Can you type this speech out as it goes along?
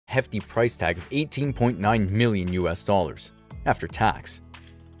hefty price tag of 18.9 million US dollars after tax.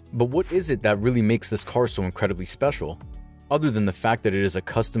 But what is it that really makes this car so incredibly special, other than the fact that it is a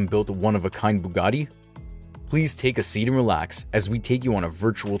custom-built one-of-a-kind Bugatti? Please take a seat and relax as we take you on a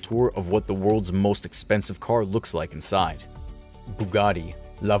virtual tour of what the world's most expensive car looks like inside. Bugatti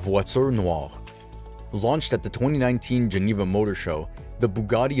La Voiture Noir. Launched at the 2019 Geneva Motor Show, the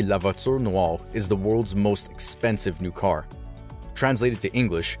Bugatti La Voiture Noir is the world's most expensive new car. Translated to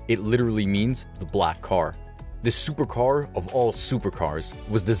English, it literally means the black car. This supercar of all supercars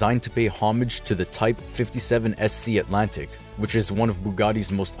was designed to pay homage to the Type 57 SC Atlantic, which is one of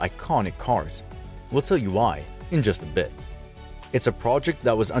Bugatti's most iconic cars. We'll tell you why in just a bit. It's a project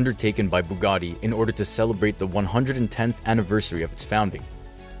that was undertaken by Bugatti in order to celebrate the 110th anniversary of its founding.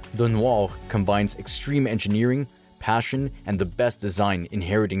 The Noir combines extreme engineering, passion, and the best design,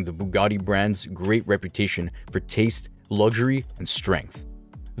 inheriting the Bugatti brand's great reputation for taste, luxury, and strength.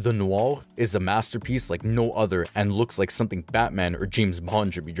 The Noir is a masterpiece like no other and looks like something Batman or James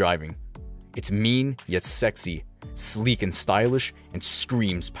Bond should be driving. It's mean yet sexy, sleek and stylish, and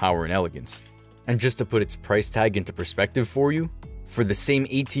screams power and elegance. And just to put its price tag into perspective for you, for the same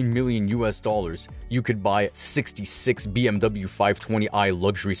 18 million US dollars, you could buy 66 BMW 520i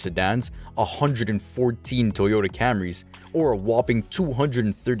luxury sedans, 114 Toyota Camrys, or a whopping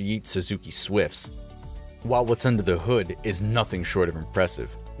 238 Suzuki Swifts. While what's under the hood is nothing short of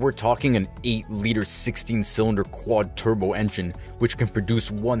impressive. We're talking an 8-liter 16-cylinder quad-turbo engine which can produce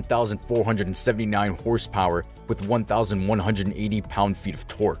 1,479 horsepower with 1,180 pound-feet of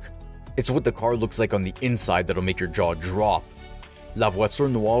torque. It's what the car looks like on the inside that'll make your jaw drop. La Voiture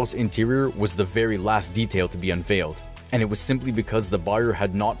Noir's interior was the very last detail to be unveiled, and it was simply because the buyer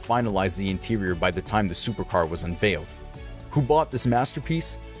had not finalized the interior by the time the supercar was unveiled. Who bought this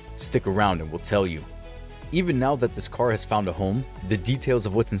masterpiece? Stick around and we'll tell you. Even now that this car has found a home, the details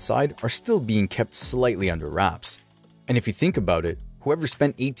of what's inside are still being kept slightly under wraps. And if you think about it, whoever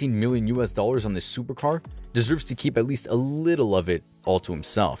spent 18 million US dollars on this supercar deserves to keep at least a little of it all to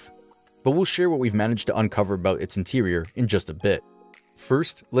himself. But we'll share what we've managed to uncover about its interior in just a bit.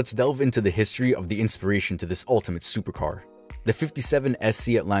 First, let's delve into the history of the inspiration to this ultimate supercar. The 57 SC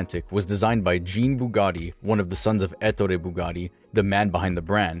Atlantic was designed by Jean Bugatti, one of the sons of Ettore Bugatti, the man behind the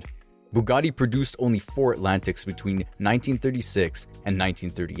brand. Bugatti produced only 4 Atlantics between 1936 and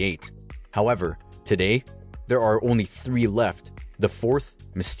 1938. However, today, there are only 3 left. The 4th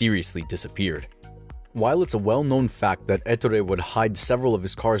mysteriously disappeared. While it's a well-known fact that Ettore would hide several of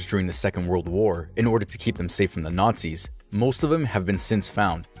his cars during the Second World War in order to keep them safe from the Nazis, most of them have been since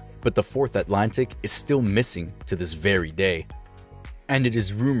found, but the 4th Atlantic is still missing to this very day. And it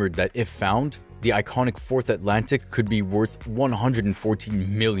is rumored that if found, the iconic 4th Atlantic could be worth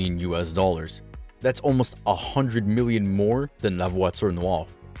 114 million US dollars. That's almost 100 million more than La Voiture Noir.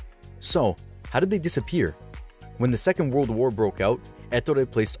 So, how did they disappear? When the Second World War broke out, Ettore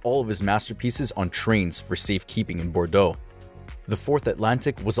placed all of his masterpieces on trains for safekeeping in Bordeaux. The 4th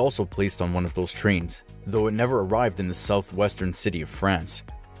Atlantic was also placed on one of those trains, though it never arrived in the southwestern city of France.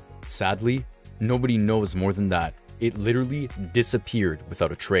 Sadly, nobody knows more than that. It literally disappeared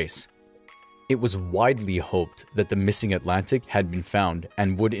without a trace. It was widely hoped that the missing Atlantic had been found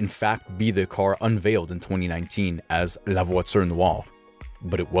and would in fact be the car unveiled in 2019 as La Voiture Noir,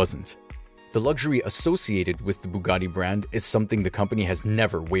 but it wasn't. The luxury associated with the Bugatti brand is something the company has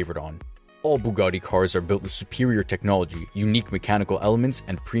never wavered on. All Bugatti cars are built with superior technology, unique mechanical elements,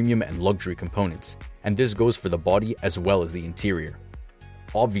 and premium and luxury components, and this goes for the body as well as the interior.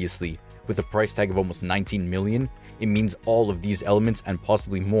 Obviously, with a price tag of almost 19 million, it means all of these elements and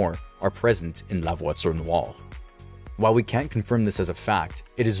possibly more are present in La Voiture Noir. While we can't confirm this as a fact,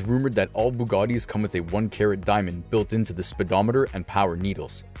 it is rumored that all Bugattis come with a 1-carat diamond built into the speedometer and power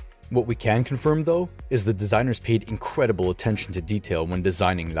needles. What we can confirm though, is the designers paid incredible attention to detail when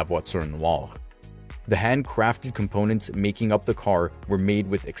designing La Voiture Noir. The handcrafted components making up the car were made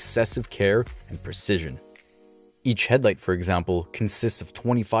with excessive care and precision. Each headlight, for example, consists of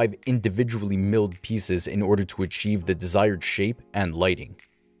 25 individually milled pieces in order to achieve the desired shape and lighting.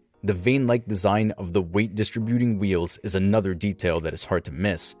 The vein-like design of the weight-distributing wheels is another detail that is hard to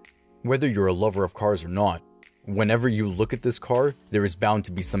miss. Whether you're a lover of cars or not, whenever you look at this car, there is bound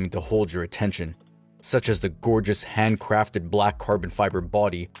to be something to hold your attention, such as the gorgeous handcrafted black carbon fiber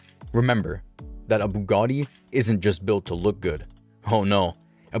body. Remember that a Bugatti isn't just built to look good. Oh no,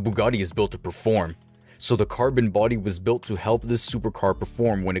 a Bugatti is built to perform. So the carbon body was built to help this supercar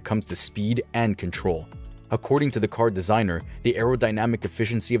perform when it comes to speed and control. According to the car designer, the aerodynamic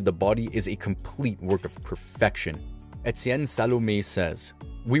efficiency of the body is a complete work of perfection. Etienne Salomé says,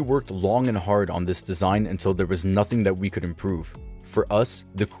 "We worked long and hard on this design until there was nothing that we could improve. For us,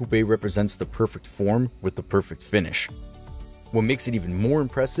 the coupe represents the perfect form with the perfect finish. What makes it even more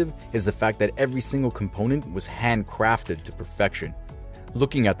impressive is the fact that every single component was handcrafted to perfection.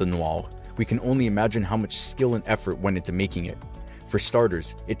 Looking at the Noir, we can only imagine how much skill and effort went into making it. For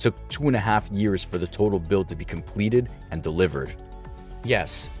starters, it took 2.5 years for the total build to be completed and delivered.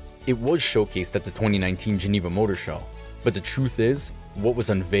 Yes, it was showcased at the 2019 Geneva Motor Show, but the truth is, what was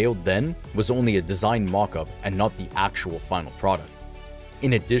unveiled then was only a design mock-up and not the actual final product.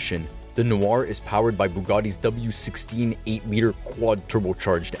 In addition, the Noir is powered by Bugatti's W16 8-liter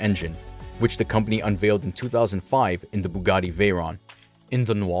quad-turbocharged engine, which the company unveiled in 2005 in the Bugatti Veyron. In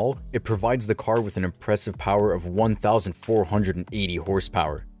the Noir, it provides the car with an impressive power of 1,480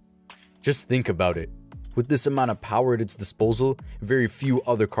 horsepower. Just think about it. With this amount of power at its disposal, very few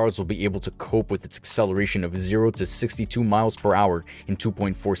other cars will be able to cope with its acceleration of 0 to 62 miles per hour in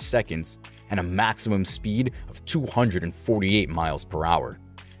 2.4 seconds and a maximum speed of 248 miles per hour.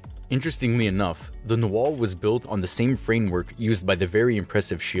 Interestingly enough, the Noir was built on the same framework used by the very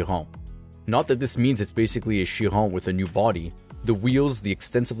impressive Chiron. Not that this means it's basically a Chiron with a new body. The wheels, the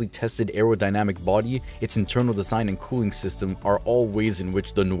extensively tested aerodynamic body, its internal design and cooling system are all ways in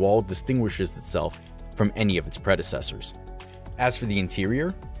which the Noir distinguishes itself from any of its predecessors. As for the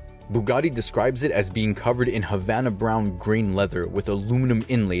interior, Bugatti describes it as being covered in Havana brown grain leather with aluminum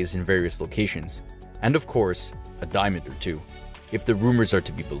inlays in various locations, and of course, a diamond or two, if the rumors are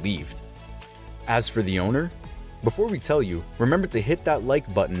to be believed. As for the owner, before we tell you, remember to hit that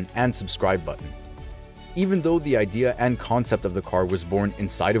like button and subscribe button. Even though the idea and concept of the car was born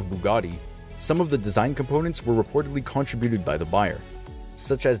inside of Bugatti, some of the design components were reportedly contributed by the buyer,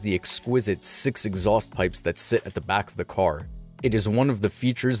 such as the exquisite 6 exhaust pipes that sit at the back of the car. It is one of the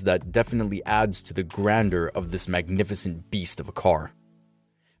features that definitely adds to the grandeur of this magnificent beast of a car.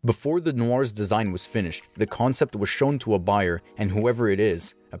 Before the Noir's design was finished, the concept was shown to a buyer, and whoever it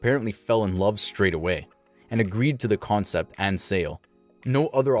is apparently fell in love straight away and agreed to the concept and sale. No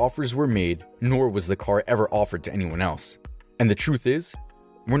other offers were made, nor was the car ever offered to anyone else. And the truth is,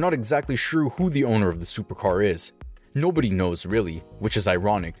 we're not exactly sure who the owner of the supercar is. Nobody knows really, which is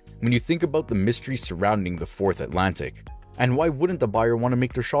ironic when you think about the mystery surrounding the Fourth Atlantic. And why wouldn't the buyer want to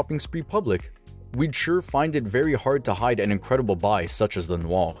make their shopping spree public? We'd sure find it very hard to hide an incredible buy such as the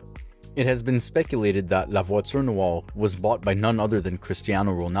Noir. It has been speculated that La Voiture Noir was bought by none other than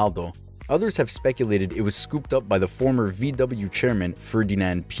Cristiano Ronaldo. Others have speculated it was scooped up by the former VW chairman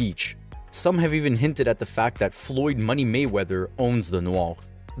Ferdinand Piëch. Some have even hinted at the fact that Floyd Money Mayweather owns the Noir,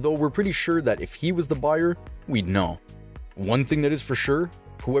 though we're pretty sure that if he was the buyer, we'd know. One thing that is for sure,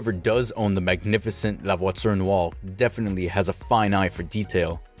 whoever does own the magnificent La Voiture Noir definitely has a fine eye for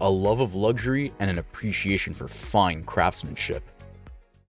detail, a love of luxury, and an appreciation for fine craftsmanship.